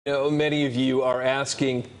Many of you are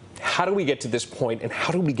asking, how do we get to this point and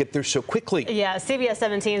how do we get there so quickly? Yeah, CBS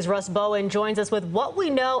 17's Russ Bowen joins us with what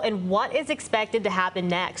we know and what is expected to happen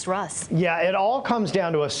next. Russ. Yeah, it all comes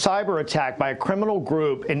down to a cyber attack by a criminal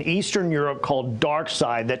group in Eastern Europe called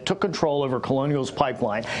DarkSide that took control over Colonial's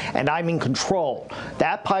Pipeline. And I mean control.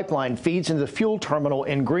 That pipeline feeds into the fuel terminal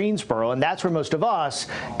in Greensboro, and that's where most of us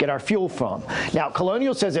get our fuel from. Now,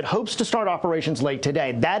 Colonial says it hopes to start operations late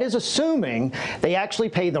today. That is assuming they actually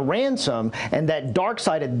pay the ransom and that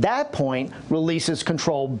DarkSide at that point releases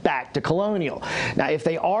control back to Colonial. Now, if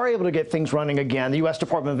they are able to get things running again, the U.S.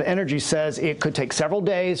 Department of Energy says it could take several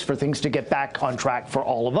days for things to get back on track for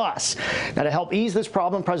all of us. Now, to help ease this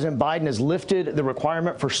problem, President Biden has lifted the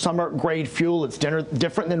requirement for summer-grade fuel. It's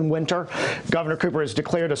different than winter. Governor Cooper has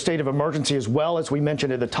declared a state of emergency as well, as we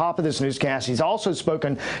mentioned at the top of this newscast. He's also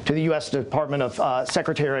spoken to the U.S. Department of the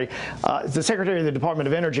Secretary of the Department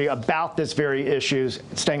of Energy about this very issue,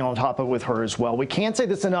 staying on top of it with her as well. We can't say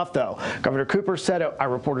this enough, though. Governor Cooper said it. Our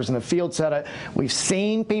reporters in the field said it. We've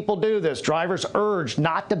seen people do this. Drivers urged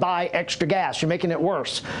not to buy extra gas. You're making it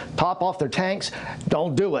worse. Top off their tanks.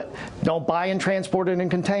 Don't do it. Don't buy and transport it in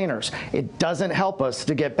containers. It doesn't help us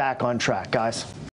to get back on track, guys.